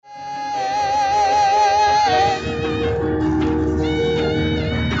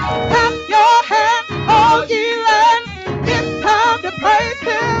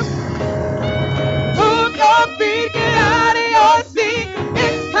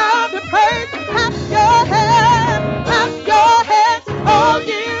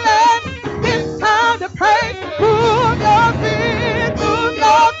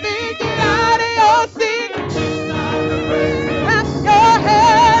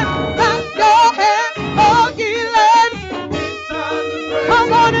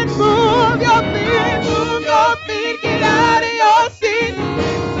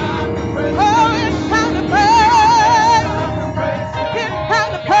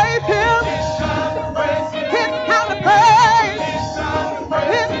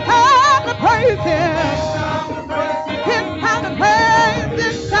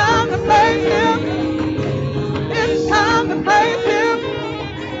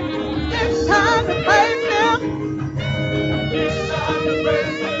time to praise Him.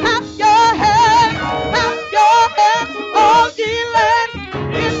 Clap your hands, all ye land.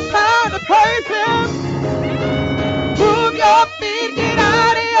 It's time to praise Him. Move your feet, get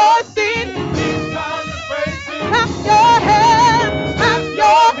out of your seat. Clap your hands,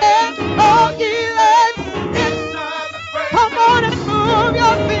 all ye land. Come on and move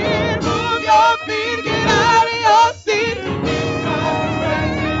your feet, get out of your seat.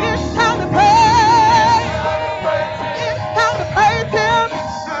 It's time to praise. It's time to praise Him.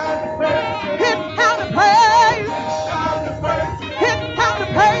 It's time to praise. It's time to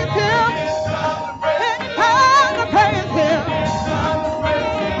praise Him. It's time to praise Him.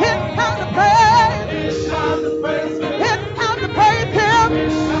 It's time to praise. It's time to praise Him. It's time to praise Him.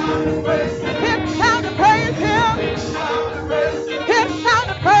 It's time to praise Him. It's time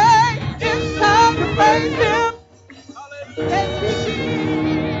to praise. It's time to praise Him. Thank you, Jesus.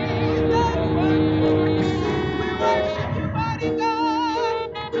 We worship you, mighty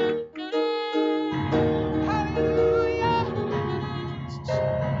God. Hallelujah.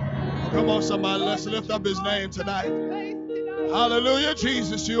 Come on, somebody, let's lift up His name tonight. Hallelujah,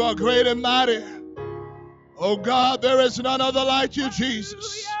 Jesus, you are great and mighty. Oh God, there is none other like you,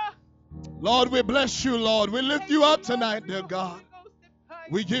 Jesus. Lord, we bless you, Lord. We lift you up tonight, dear God.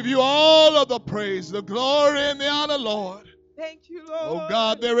 We give you all of the praise, the glory, and the honor, Lord. Thank you, Lord. Oh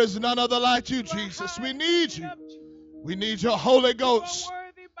God, there is none other like you, Jesus. We need you. We need your Holy Ghost.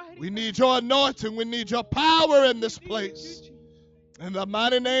 We need your anointing. We need your power in this place. In the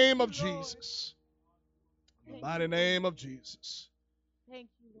mighty name of Jesus. In the mighty name of Jesus. Thank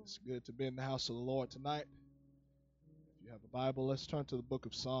you, Lord. It's good to be in the house of the Lord tonight. If you have a Bible, let's turn to the book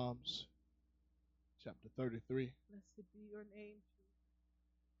of Psalms, chapter 33. Blessed be your name.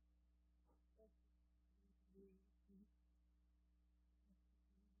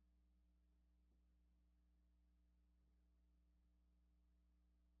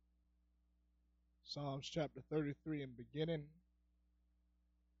 Psalms chapter 33 and beginning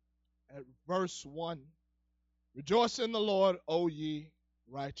at verse 1. Rejoice in the Lord, O ye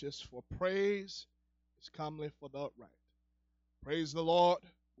righteous, for praise is comely for the upright. Praise the Lord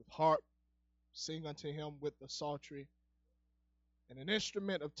with harp, sing unto him with the psaltery, and an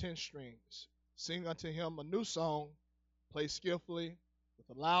instrument of 10 strings. Sing unto him a new song, play skillfully with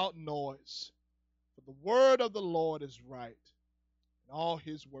a loud noise. For the word of the Lord is right, and all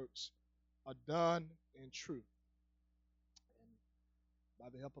his works are done in truth. And by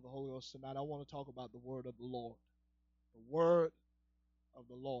the help of the Holy Ghost tonight, I want to talk about the word of the Lord. The word of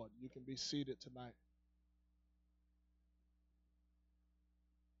the Lord. You can be seated tonight.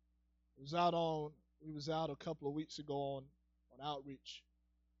 We was out a couple of weeks ago on outreach,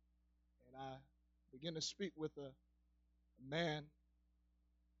 and I began to speak with a man.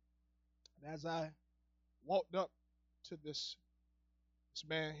 And as I walked up to this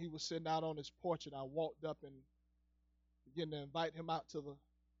man, he was sitting out on his porch, and I walked up and began to invite him out to the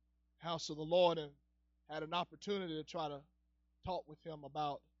house of the Lord, and had an opportunity to try to talk with him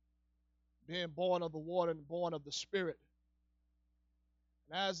about being born of the water and born of the Spirit.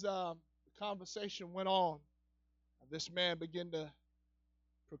 And as the conversation went on, this man began to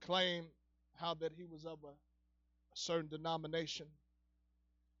proclaim how that he was of a certain denomination.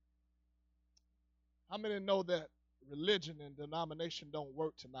 How many know that religion and denomination don't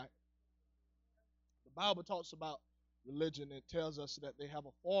work tonight? The Bible talks about religion. It tells us that they have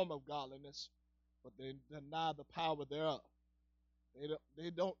a form of godliness, but they deny the power thereof.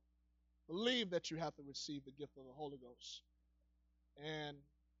 They don't believe that you have to receive the gift of the Holy Ghost. And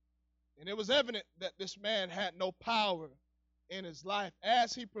it was evident that this man had no power in his life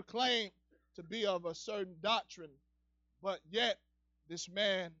as he proclaimed to be of a certain doctrine, but yet this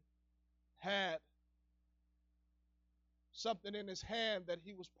man had something in his hand that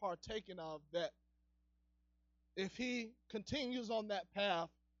he was partaking of, that if he continues on that path,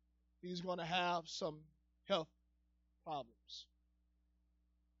 he's going to have some health problems.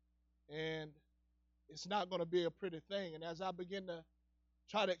 And it's not going to be a pretty thing. And as I begin to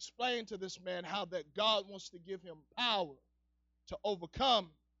try to explain to this man how that God wants to give him power to overcome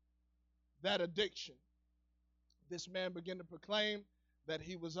that addiction, this man began to proclaim that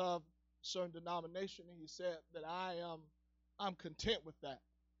he was of a certain denomination, and he said that I'm content with that.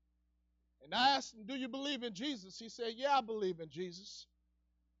 And I asked him, do you believe in Jesus? He said, yeah, I believe in Jesus.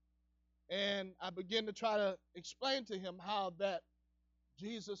 And I began to try to explain to him how that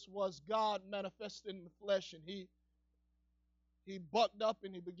Jesus was God manifested in the flesh, and he bucked up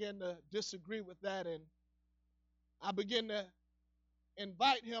and he began to disagree with that. And I began to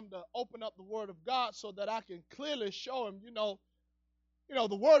invite him to open up the Word of God so that I can clearly show him,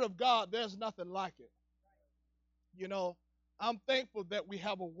 The Word of God, there's nothing like it. I'm thankful that we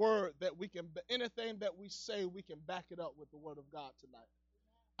have a word that anything that we say, we can back it up with the Word of God tonight.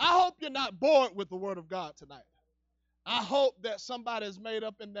 I hope you're not bored with the Word of God tonight. I hope that somebody has made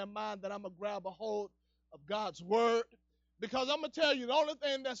up in their mind that I'm going to grab a hold of God's Word, because I'm going to tell you, the only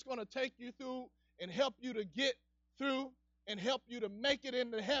thing that's going to take you through and help you to get through and help you to make it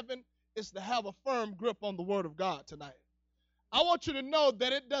into heaven is to have a firm grip on the Word of God tonight. I want you to know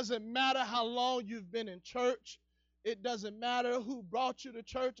that it doesn't matter how long you've been in church. It doesn't matter who brought you to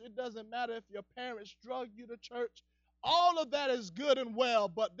church. It doesn't matter if your parents drug you to church. All of that is good and well,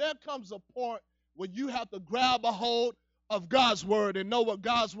 but there comes a point where you have to grab a hold of God's Word and know what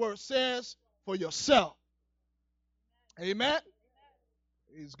God's Word says for yourself. Amen?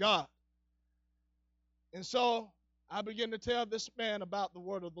 He's God. And so I began to tell this man about the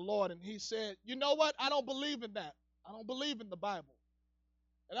Word of the Lord, and he said, you know what? I don't believe in that. I don't believe in the Bible.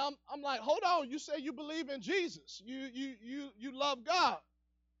 And I'm like, hold on, you say you believe in Jesus. You love God.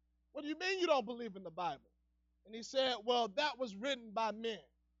 What do you mean you don't believe in the Bible? And he said, well, that was written by men.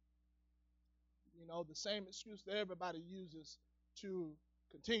 The same excuse that everybody uses to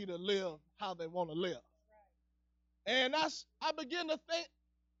continue to live how they want to live. And I began to think,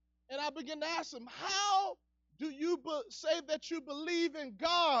 and I began to ask him, how do you say that you believe in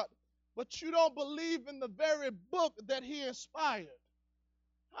God, but you don't believe in the very book that he inspired?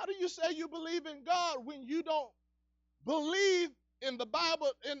 How do you say you believe in God when you don't believe in the Bible?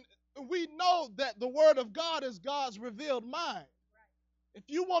 And we know that the Word of God is God's revealed mind. If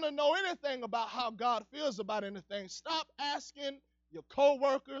you want to know anything about how God feels about anything, stop asking your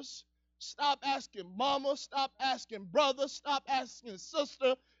coworkers, stop asking mama, stop asking brother, stop asking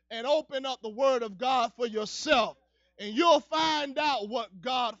sister, and open up the Word of God for yourself. And you'll find out what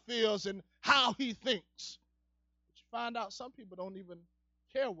God feels and how he thinks. But you find out some people don't even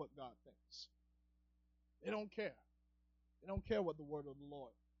care what God thinks. They don't care. They don't care what the Word of the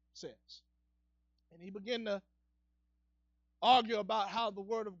Lord says. And he began to argue about how the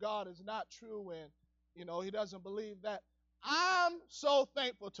Word of God is not true and, he doesn't believe that. I'm so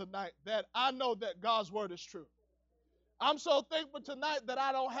thankful tonight that I know that God's Word is true. I'm so thankful tonight that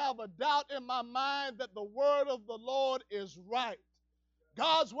I don't have a doubt in my mind that the Word of the Lord is right.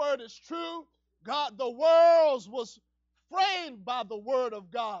 God's Word is true. The world was framed by the Word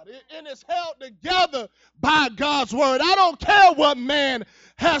of God. And it's held together by God's Word. I don't care what man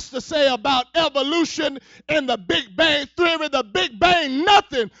has to say about evolution and the Big Bang Theory, the Big Bang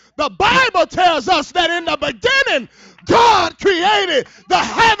nothing. The Bible tells us that in the beginning, God created the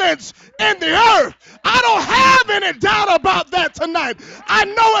heavens and the earth. I don't have any doubt about that tonight. I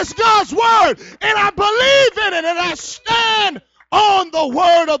know it's God's Word, and I believe in it, and I stand on the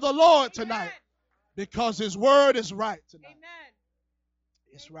Word of the Lord tonight. Because his Word is right tonight. Amen.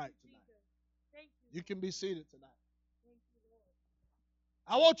 It's right tonight. Thank You can be seated tonight.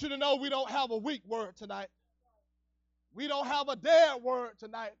 I want you to know we don't have a weak word tonight. We don't have a dead word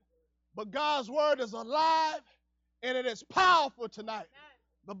tonight. But God's Word is alive and it is powerful tonight.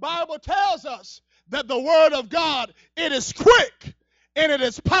 The Bible tells us that the Word of God, it is quick and it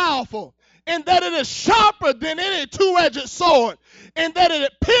is powerful, and that it is sharper than any two-edged sword, and that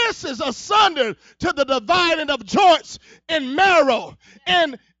it pierces asunder to the dividing of joints and marrow.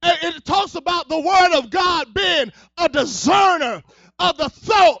 And it talks about the Word of God being a discerner of the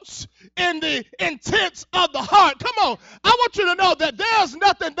thoughts and the intents of the heart. Come on. I want you to know that there's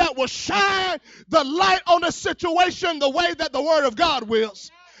nothing that will shine the light on the situation the way that the Word of God wills.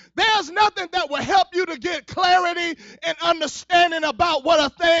 There's nothing that will help you to get clarity and understanding about what a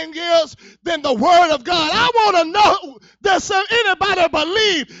thing is than the Word of God. I want to know, does anybody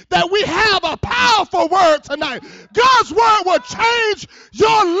believe that we have a powerful Word tonight? God's Word will change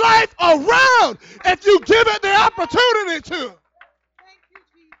your life around if you give it the opportunity to.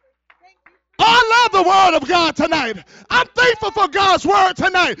 I love the Word of God tonight. I'm thankful for God's Word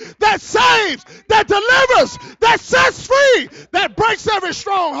tonight that saves, that delivers, that sets free, that breaks every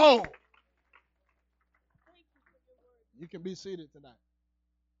stronghold. You can be seated tonight.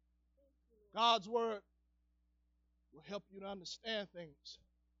 God's Word will help you to understand things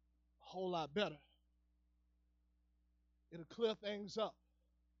a whole lot better. It'll clear things up.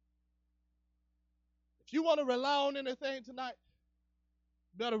 If you want to rely on anything tonight,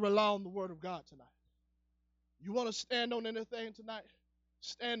 better rely on the Word of God tonight. You want to stand on anything tonight?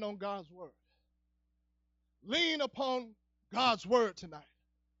 Stand on God's Word. Lean upon God's Word tonight.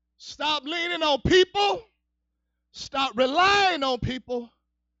 Stop leaning on people. Stop relying on people.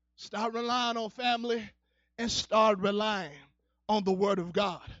 Stop relying on family. And start relying on the Word of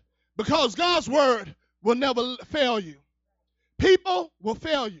God. Because God's Word will never fail you. People will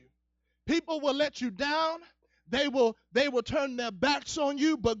fail you. People will let you down. They will turn their backs on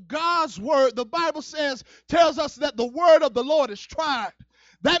you. But God's word, the Bible says, tells us that the word of the Lord is tried.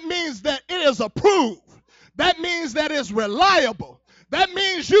 That means that it is approved. That means that it's reliable. That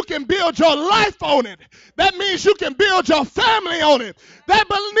means you can build your life on it. That means you can build your family on it. That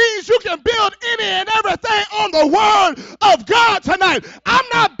means you can build any and everything on the word of God tonight. I'm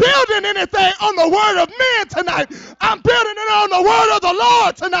not building anything on the word of men tonight. I'm building it on the word of the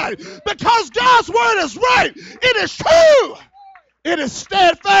Lord tonight. Because God's word is right. It is true. It is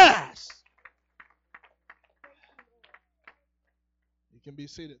steadfast. You can be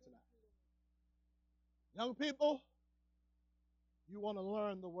seated tonight. Young people, you want to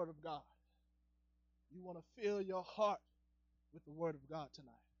learn the word of God. You want to fill your heart with the word of God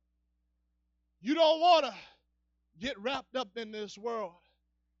tonight. You don't want to get wrapped up in this world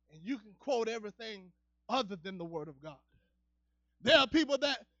and you can quote everything other than the word of God. There are people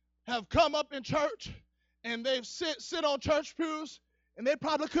that have come up in church and they've sit on church pews and they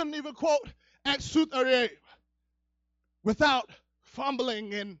probably couldn't even quote Acts 2:38 without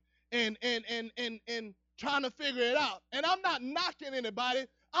fumbling and trying to figure it out. And I'm not knocking anybody.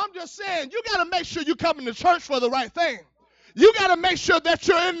 I'm just saying you got to make sure you come into church for the right thing. You got to make sure that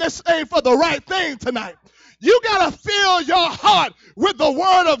you're in this thing for the right thing tonight. You got to fill your heart with the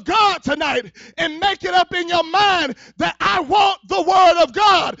word of God tonight and make it up in your mind that I want the word of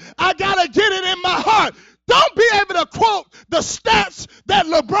God. I got to get it in my heart. Don't be able to quote the stats that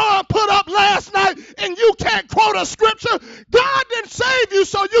LeBron put up last night and you can't quote a scripture. God didn't save you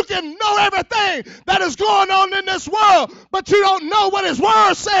so you can know everything that is going on in this world, but you don't know what his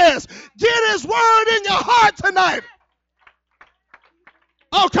word says. Get his word in your heart tonight.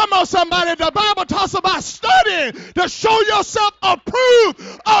 Oh, come on, somebody. The Bible talks about studying to show yourself approved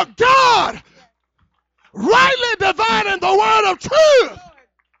of God, rightly dividing the word of truth.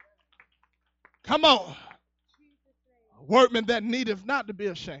 Come on. A workman that needeth not to be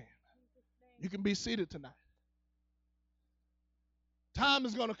ashamed. You can be seated tonight. Time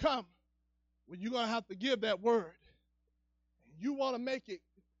is going to come when you're going to have to give that word. You want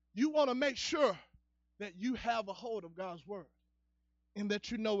to make sure that you have a hold of God's word and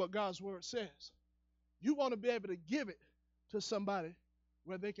that you know what God's word says. You want to be able to give it to somebody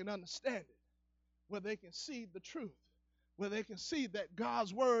where they can understand it, where they can see the truth, where they can see that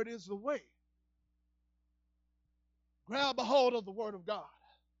God's word is the way. Grab a hold of the word of God.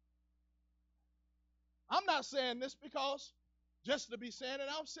 I'm not saying this because just to be saying it.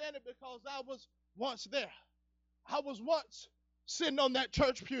 I'm saying it because I was once there. I was once sitting on that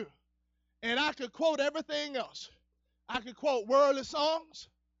church pew, and I could quote everything else. I could quote worldly songs.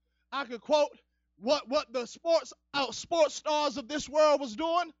 I could quote what the sports stars of this world was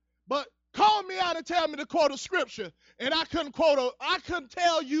doing. But call me out and tell me to quote a scripture, and I couldn't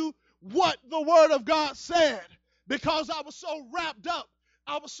tell you what the word of God said because I was so wrapped up.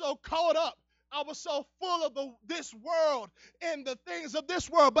 I was so caught up. I was so full of this world and the things of this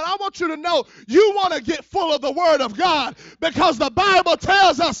world. But I want you to know you want to get full of the word of God because the Bible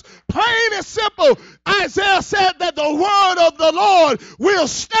tells us plain and simple. Isaiah said that the word of the Lord will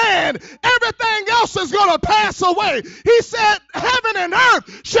stand. Everything else is going to pass away. He said heaven and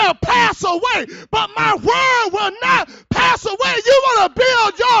earth shall pass away, but my word will not pass away. You want to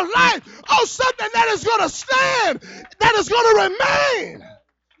build your life on something that is going to stand, that is going to remain.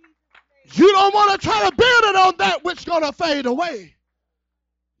 You don't want to try to build it on that which is going to fade away.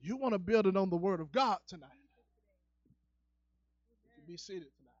 You want to build it on the word of God tonight. You can be seated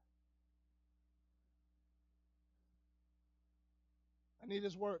tonight. I need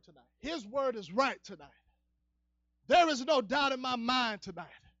his word tonight. His word is right tonight. There is no doubt in my mind tonight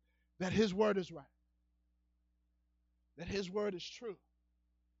that his word is right. That his word is true.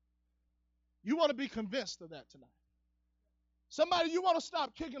 You want to be convinced of that tonight. Somebody, you want to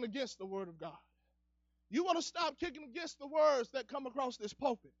stop kicking against the word of God. You want to stop kicking against the words that come across this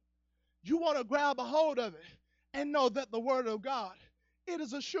pulpit. You want to grab a hold of it and know that the word of God, it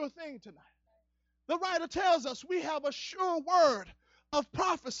is a sure thing tonight. The writer tells us we have a sure word of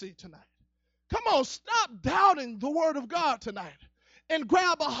prophecy tonight. Come on, stop doubting the word of God tonight and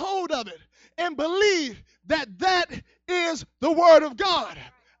grab a hold of it and believe that that is the word of God.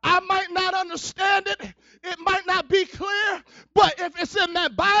 I might not understand it. It might not be clear, but if it's in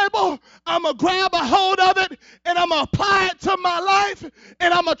that Bible, I'm going to grab a hold of it and I'm going to apply it to my life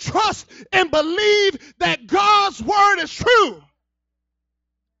and I'm going to trust and believe that God's word is true,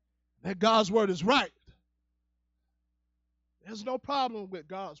 that God's word is right. There's no problem with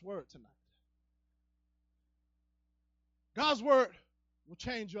God's word tonight. God's word will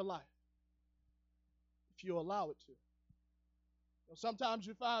change your life if you allow it to. Sometimes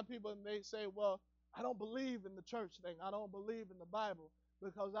you find people and they say, well, I don't believe in the church thing. I don't believe in the Bible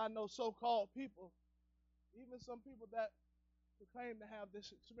because I know so-called people, even some people that claim to have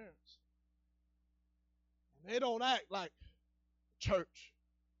this experience. And they don't act like church.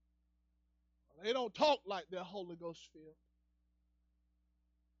 They don't talk like they're Holy Ghost filled.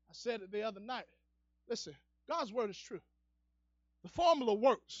 I said it the other night. Listen, God's word is true. The formula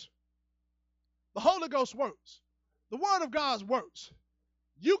works. The Holy Ghost works. The word of God works.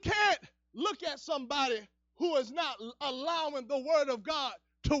 You can't look at somebody who is not allowing the word of God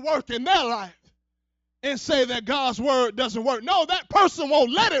to work in their life and say that God's word doesn't work. No, that person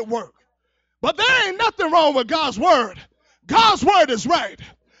won't let it work. But there ain't nothing wrong with God's word. God's word is right.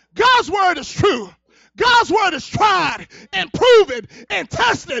 God's word is true. God's word is tried and proven and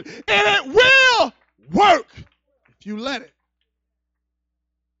tested, and it will work if you let it.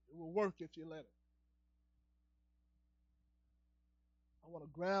 It will work if you let it. I want to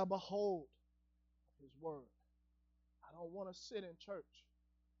grab a hold of his word. I don't want to sit in church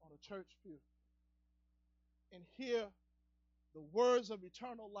on a church pew and hear the words of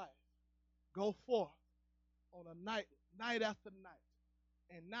eternal life go forth on a night after night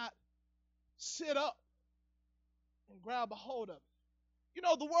and not sit up and grab a hold of it. You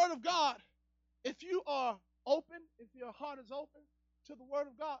know, the word of God, if you are open, if your heart is open to the word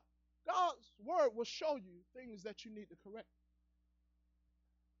of God, God's word will show you things that you need to correct.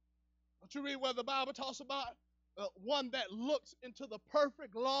 Don't you read where the Bible talks about one that looks into the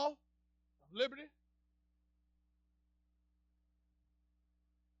perfect law of liberty?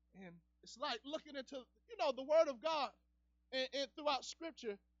 And it's like looking into, the word of God. And throughout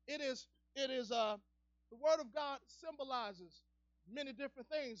Scripture, the word of God symbolizes many different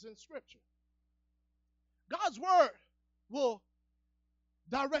things in Scripture. God's word will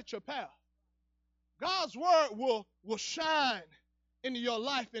direct your path. God's word will shine into your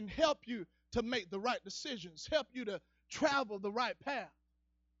life and help you to make the right decisions, help you to travel the right path.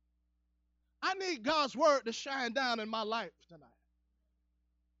 I need God's word to shine down in my life tonight.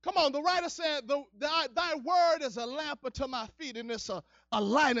 Come on, the writer said, thy word is a lamp unto my feet and it's a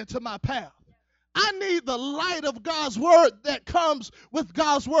light unto my path. I need the light of God's word that comes with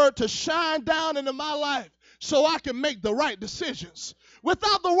God's word to shine down into my life so I can make the right decisions.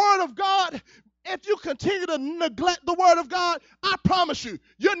 Without the word of God, if you continue to neglect the word of God, I promise you,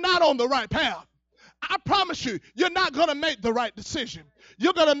 you're not on the right path. I promise you, you're not going to make the right decision.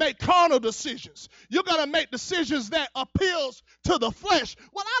 You're going to make carnal decisions. You're going to make decisions that appeals to the flesh.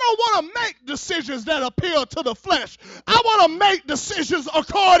 Well, I don't want to make decisions that appeal to the flesh. I want to make decisions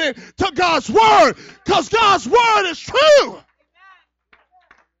according to God's word, because God's word is true.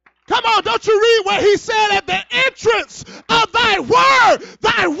 Come on, don't you read where he said at the entrance of thy word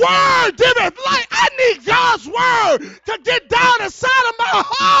giveth light. I need God's word to get down inside of my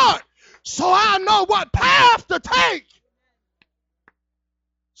heart so I know what path to take.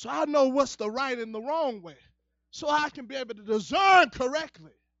 So I know what's the right and the wrong way. So I can be able to discern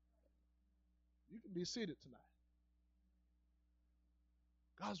correctly. You can be seated tonight.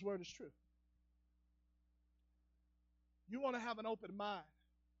 God's word is true. You want to have an open mind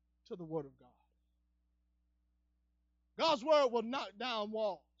to the word of God. God's word will knock down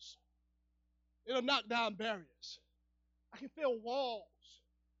walls. It'll knock down barriers. I can feel walls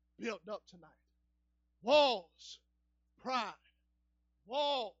built up tonight. Walls, pride.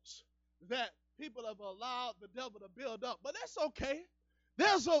 Walls that people have allowed the devil to build up. But that's okay.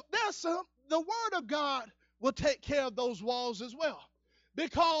 The word of God will take care of those walls as well.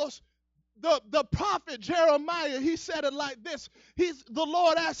 Because the prophet Jeremiah, he said it like this. The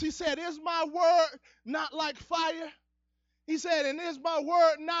Lord asked, he said, is my word not like fire? He said, and is my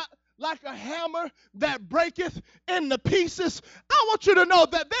word not like a hammer that breaketh into pieces? I want you to know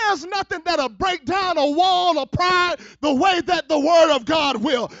that there's nothing that'll break down a wall of pride the way that the word of God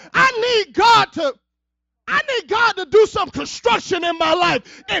will. I need God to do some construction in my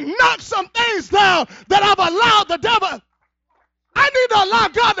life and knock some things down that I've allowed the devil. I need to allow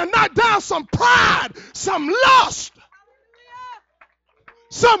God to knock down some pride, some lust,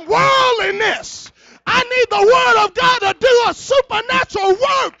 some worldliness. I need the word of God to do a supernatural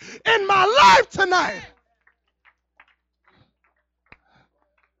work in my life tonight.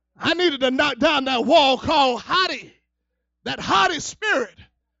 I needed to knock down that wall called haughty, that haughty spirit.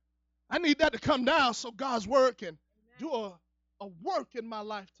 I need that to come down so God's word can do a work in my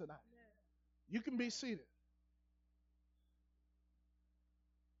life tonight. You can be seated.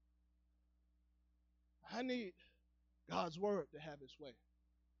 I need God's word to have its way.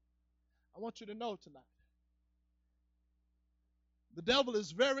 I want you to know tonight, the devil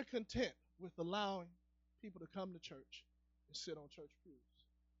is very content with allowing people to come to church and sit on church pews.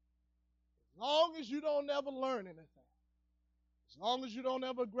 As long as you don't ever learn anything, as long as you don't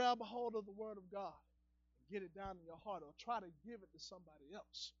ever grab a hold of the Word of God and get it down in your heart or try to give it to somebody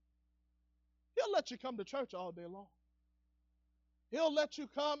else, He'll let you come to church all day long. He'll let you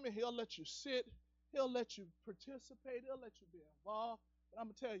come and He'll let you sit. He'll let you participate. He'll let you be involved. But I'm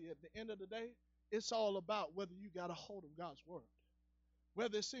going to tell you, at the end of the day, it's all about whether you got a hold of God's Word,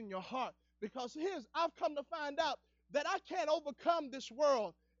 whether it's in your heart. Because I've come to find out that I can't overcome this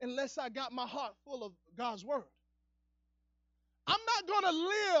world unless I got my heart full of God's Word. I'm not going to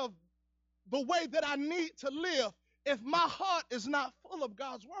live the way that I need to live if my heart is not full of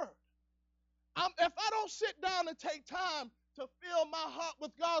God's Word. If I don't sit down and take time to fill my heart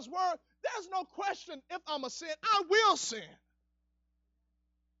with God's Word, there's no question if I'm a sin. I will sin.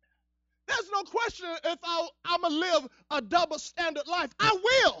 There's no question if I'm going to live a double standard life. I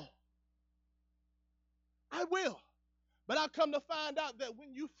will. But I come to find out that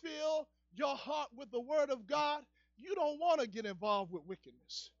when you fill your heart with the Word of God, you don't want to get involved with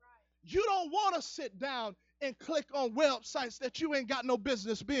wickedness. Right. You don't want to sit down and click on websites that you ain't got no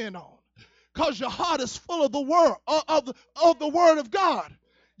business being on, because your heart is full of the Word of the Word of God.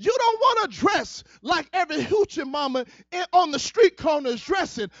 You don't want to dress like every hoochie mama on the street corner is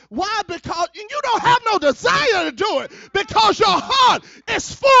dressing. Why? Because you don't have no desire to do it, because your heart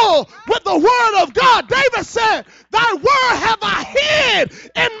is full with the Word of God. David said, thy word have I hid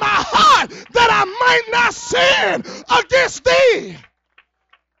in my heart that I might not sin against thee.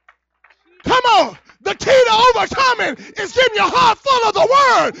 Come on. The key to overcoming is getting your heart full of the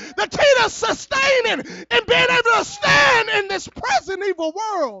Word. The key to sustaining and being able to stand in this present evil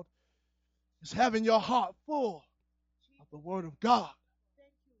world is having your heart full of the Word of God.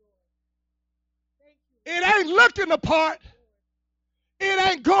 It ain't looking the part. It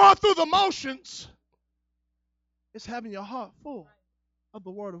ain't going through the motions. It's having your heart full of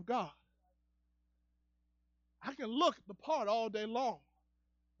the Word of God. I can look the part all day long,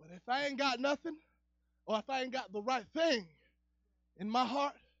 but if I ain't got nothing, or if I ain't got the right thing in my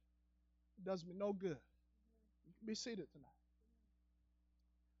heart, it does me no good. You can be seated tonight.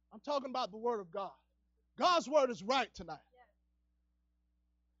 I'm talking about the Word of God. God's Word is right tonight.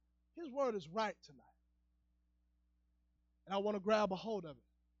 His Word is right tonight. And I want to grab a hold of it.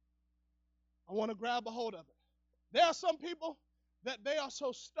 There are some people that they are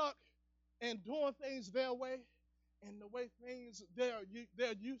so stuck in doing things their way and the way things they're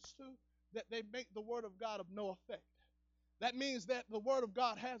used to, that they make the Word of God of no effect. That means that the Word of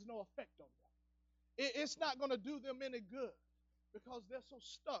God has no effect on them. It's not going to do them any good because they're so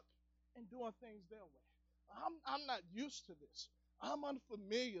stuck in doing things their way. I'm not used to this. I'm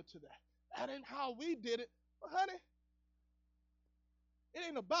unfamiliar to that. That ain't how we did it. But honey, it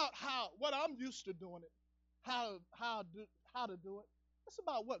ain't about what I'm used to doing it, how to do it. It's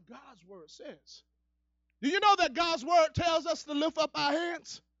about what God's Word says. Do you know that God's Word tells us to lift up our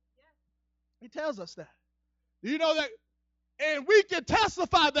hands? He tells us that. Do you know that? And we can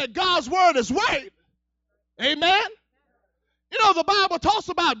testify that God's Word is right. Amen? You know, the Bible talks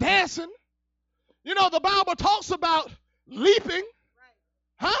about dancing. You know, the Bible talks about leaping.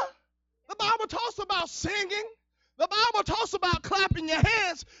 Huh? The Bible talks about singing. The Bible talks about clapping your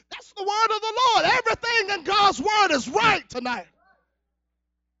hands. That's the Word of the Lord. Everything in God's Word is right tonight.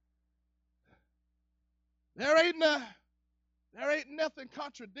 There ain't nothing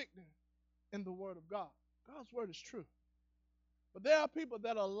contradicting in the Word of God. God's Word is true. But there are people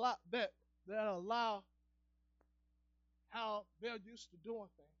that allow how they're used to doing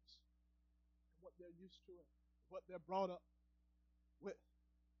things, what they're used to, what they're brought up with,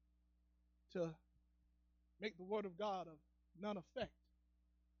 to make the Word of God of none effect.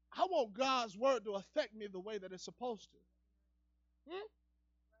 I want God's Word to affect me the way that it's supposed to.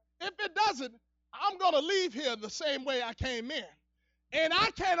 If it doesn't, I'm going to leave here the same way I came in. And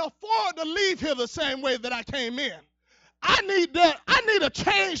I can't afford to leave here the same way that I came in. I need a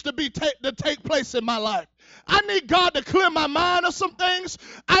change to take place in my life. I need God to clear my mind of some things.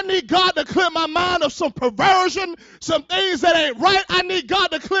 I need God to clear my mind of some perversion, some things that ain't right. I need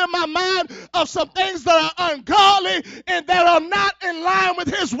God to clear my mind of some things that are ungodly and that are not in line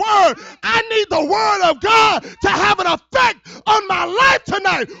with His Word. I need the Word of God to have an effect on my life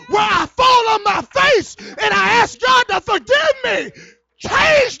tonight, where I fall on my face and I ask God to forgive me.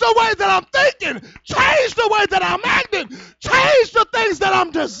 Change the way that I'm thinking. Change the way that I'm acting. Change the things that I'm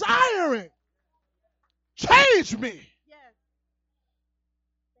desiring. Change me. Yes.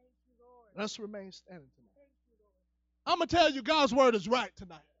 Thank you, Lord. Let's remain standing tonight. Thank you, Lord. I'm going to tell you, God's Word is right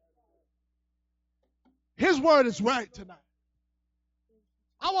tonight. His Word is right tonight.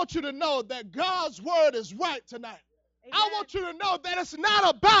 I want you to know that God's Word is right tonight. I want you to know that it's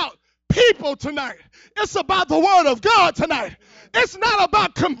not about people tonight. It's about the Word of God tonight. It's not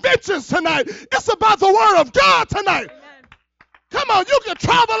about conventions tonight. It's about the Word of God tonight. Come on, you can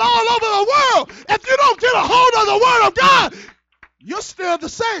travel all over the world. If you don't get a hold of the Word of God, you're still the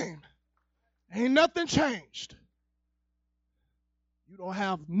same. Ain't nothing changed. You don't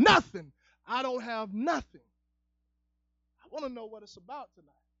have nothing. I don't have nothing. I want to know what it's about tonight.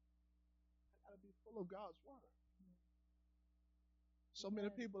 I got to be full of God's Word. So many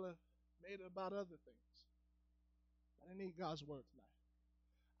people have made it about other things. I need God's Word tonight.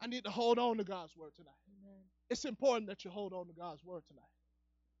 I need to hold on to God's Word tonight. Amen. It's important that you hold on to God's Word tonight.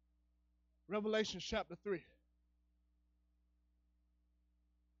 Revelation chapter 3.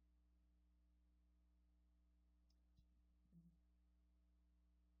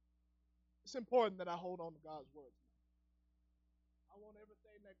 It's important that I hold on to God's Word tonight. I want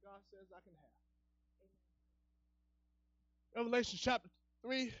everything that God says I can have. Amen. Revelation chapter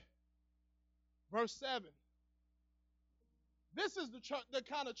 3, verse 7. This is the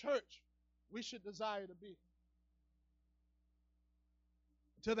kind of church we should desire to be.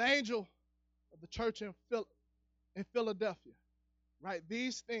 To the angel of the church in Philadelphia, right?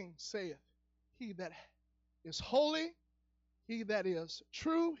 These things saith he that is holy, he that is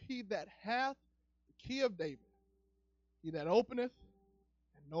true, he that hath the key of David, he that openeth,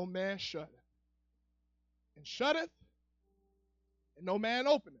 and no man shutteth, and shutteth, and no man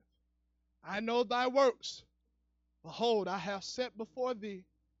openeth. I know thy works. Behold, I have set before thee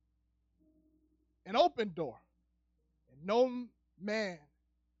an open door, and no man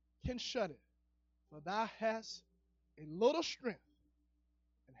can shut it. For thou hast a little strength,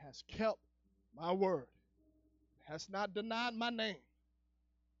 and hast kept my word, and hast not denied my name.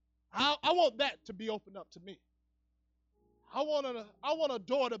 I want that to be opened up to me. I want a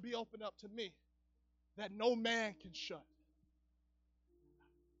door to be opened up to me that no man can shut.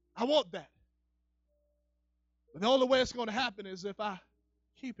 I want that. But the only way it's going to happen is if I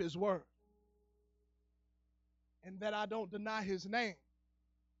keep his word and that I don't deny his name.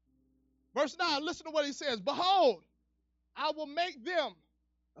 Verse 9, listen to what he says. Behold, I will make them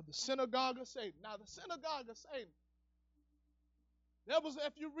of the synagogue of Satan. Now, the synagogue of Satan,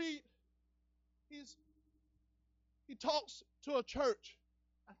 if you read, he talks to a church.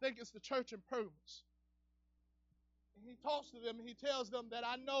 I think it's the church in Pergamos. And he talks to them and he tells them that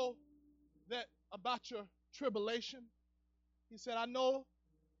I know that about your tribulation. He said, I know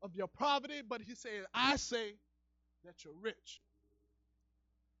of your poverty, but he said, I say that you're rich.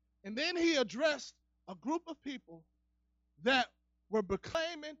 And then he addressed a group of people that were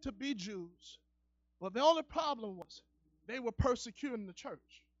proclaiming to be Jews, but the only problem was they were persecuting the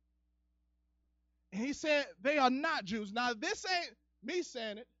church. And he said, they are not Jews. Now, this ain't me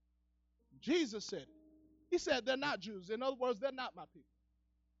saying it. Jesus said it. He said, they're not Jews. In other words, they're not my people.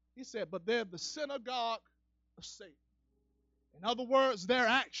 He said, but they're the synagogue of Satan. In other words, their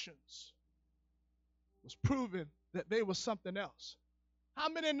actions was proving that they were something else. How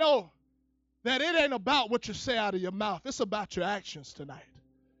many know that it ain't about what you say out of your mouth? It's about your actions tonight.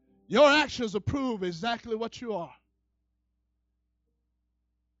 Your actions will prove exactly what you are.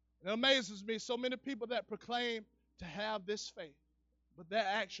 It amazes me, so many people that proclaim to have this faith, but their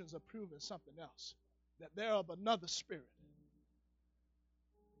actions are proving something else, that they're of another spirit.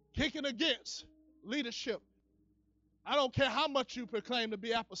 Kicking against leadership. I don't care how much you proclaim to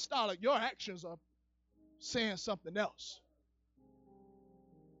be apostolic, your actions are saying something else.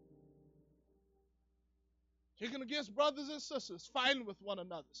 Kicking against brothers and sisters, fighting with one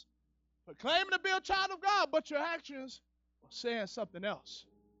another. Proclaiming to be a child of God, but your actions are saying something else.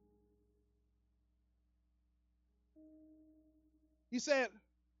 He said,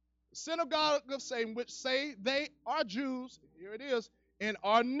 the synagogue of Satan, which say they are Jews, here it is, and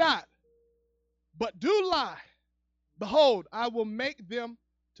are not, but do lie. Behold, I will make them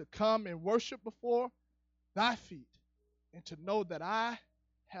to come and worship before thy feet, and to know that I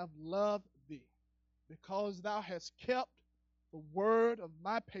have loved thee, because thou hast kept the word of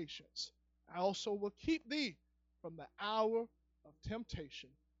my patience. I also will keep thee from the hour of temptation,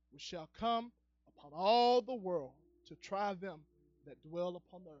 which shall come upon all the world to try them that dwell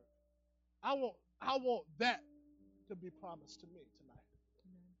upon the earth. I want that to be promised to me tonight.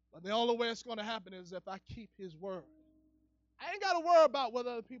 But the only way it's going to happen is if I keep his word. I ain't got to worry about what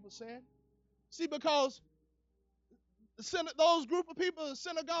other people are saying. See, because those group of people in the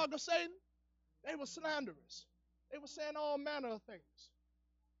synagogue of Satan, they were slanderous. They were saying all manner of things.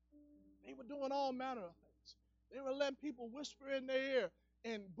 They were doing all manner of things. They were letting people whisper in their ear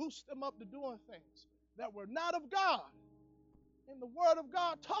and boost them up to doing things that were not of God. And the word of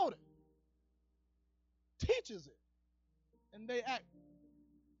God taught it. Teaches it. and they act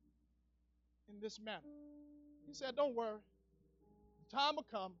in this manner. He said, don't worry. The time will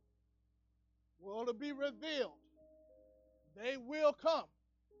come. Will it be revealed? They will come.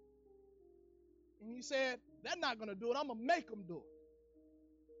 And he said, they're not going to do it. I'm going to make them do it.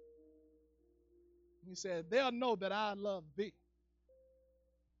 He said, they'll know that I love thee.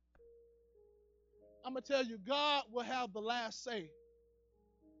 I'm going to tell you, God will have the last say.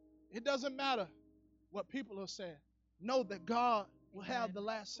 It doesn't matter what people are saying. Know that God will have the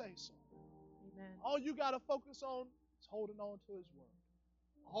last say. So all you got to focus on is holding on to his word.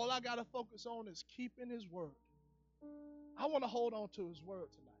 All I got to focus on is keeping his word. I want to hold on to his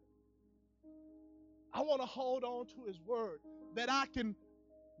word tonight. I want to hold on to his word that I can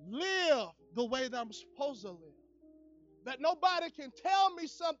live the way that I'm supposed to live. That nobody can tell me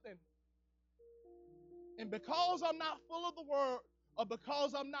something. And because I'm not full of the word, or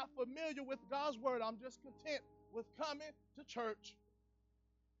because I'm not familiar with God's word, I'm just content with coming to church.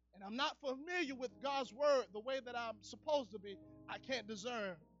 And I'm not familiar with God's word the way that I'm supposed to be. I can't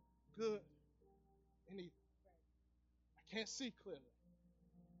discern good and evil. I can't see clearly.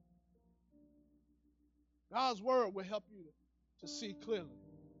 God's word will help you to see clearly.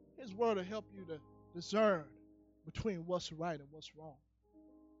 His word will help you to discern between what's right and what's wrong.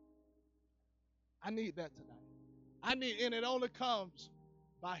 I need that tonight. And it only comes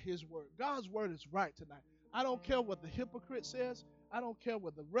by his word. God's word is right tonight. I don't care what the hypocrite says. I don't care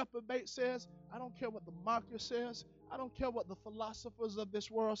what the reprobate says. I don't care what the mocker says. I don't care what the philosophers of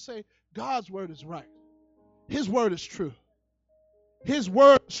this world say. God's word is right. His word is true. His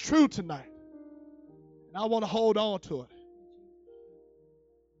word is true tonight. And I want to hold on to it.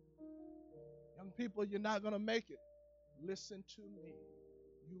 Young people, you're not going to make it. Listen to me.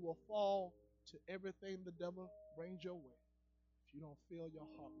 You will fall to everything the devil brings your way if you don't fill your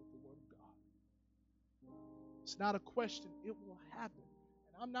heart with the word of God. It's not a question. It will happen.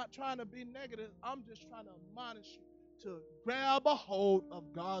 And I'm not trying to be negative. I'm just trying to admonish you to grab a hold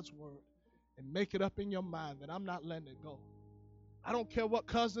of God's word and make it up in your mind that I'm not letting it go. I don't care what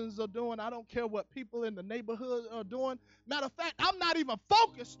cousins are doing. I don't care what people in the neighborhood are doing. Matter of fact, I'm not even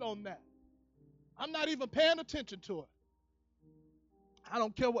focused on that. I'm not even paying attention to it. I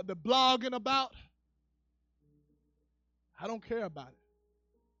don't care what they're blogging about. I don't care about it.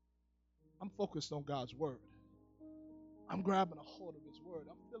 I'm focused on God's word. I'm grabbing a hold of his word.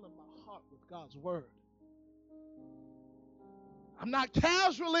 I'm filling my heart with God's word. I'm not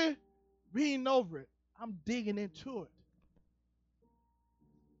casually reading over it. I'm digging into it.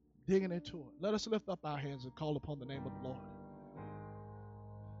 Digging into it. Let us lift up our hands and call upon the name of the Lord.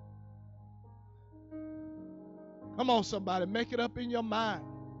 Come on, somebody. Make it up in your mind.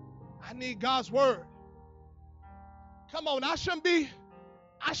 I need God's word. Come on. I shouldn't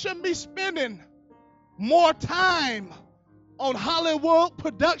be spending more time on Hollywood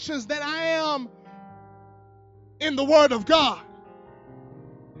productions than I am in the word of God.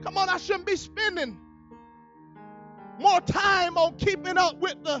 Come on. I shouldn't be spending more time on keeping up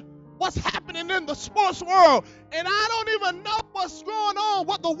with what's happening in the sports world. And I don't even know what's going on,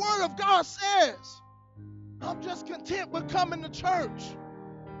 what the word of God says. I'm just content with coming to church.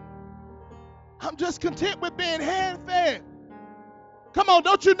 I'm just content with being hand-fed. Come on,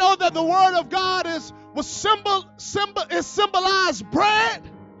 don't you know that the word of God is symbolized bread?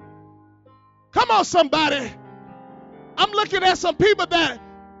 Come on, somebody. I'm looking at some people that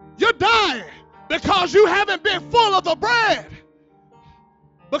you're dying because you haven't been full of the bread.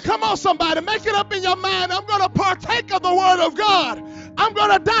 But come on, somebody, make it up in your mind. I'm going to partake of the word of God. I'm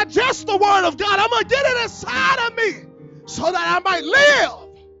going to digest the word of God. I'm going to get it inside of me so that I might live.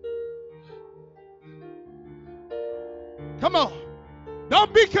 Come on.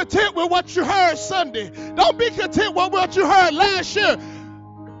 Don't be content with what you heard Sunday. Don't be content with what you heard last year.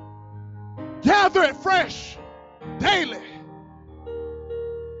 Gather it fresh daily.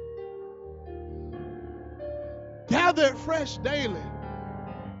 Gather it fresh daily.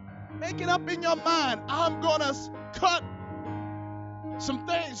 Make it up in your mind. I'm going to cut some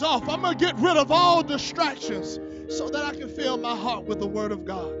things off. I'm going to get rid of all distractions so that I can fill my heart with the word of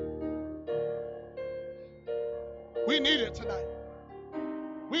God. We need it tonight.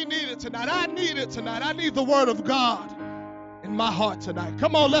 We need it tonight. I need it tonight. I need the word of God in my heart tonight.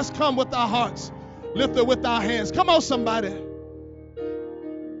 Come on, let's come with our hearts lifted with our hands. Come on, somebody.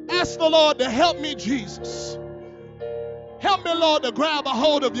 Ask the Lord to help me, Jesus. Help me, Lord, to grab a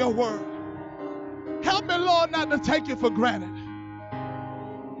hold of your word. Help me, Lord, not to take it for granted.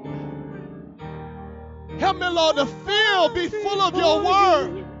 Help me, Lord, to be full of your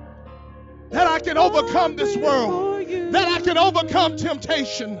word, that I can overcome this world, that I can overcome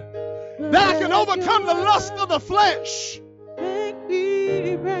temptation, that I can overcome the lust of the flesh,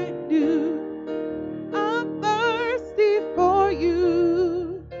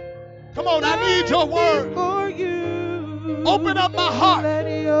 your word. For you. Open up my heart Let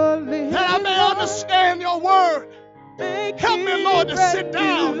your living that I may understand your word. make Help me, Lord, to brand sit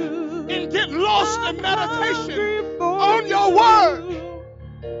down new. and get lost in I'm meditation hungry for on your you. word.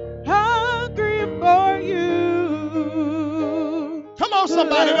 Hungry for you. Come on,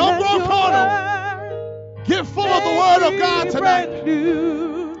 somebody, don't Let grow your carnal. word Get full of the make word of me God tonight. brand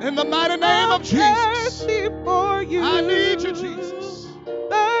new. In the mighty name of I'm Jesus. thirsty for you. I need you, Jesus.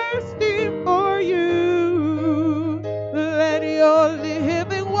 Thirsty for you. Let your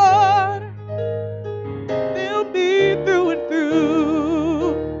living water fill me through and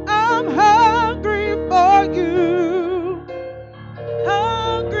through. I'm hungry for you.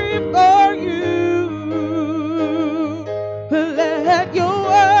 Hungry for you. Let your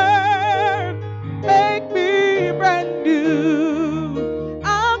word make me brand new.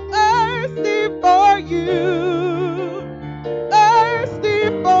 I'm thirsty for you.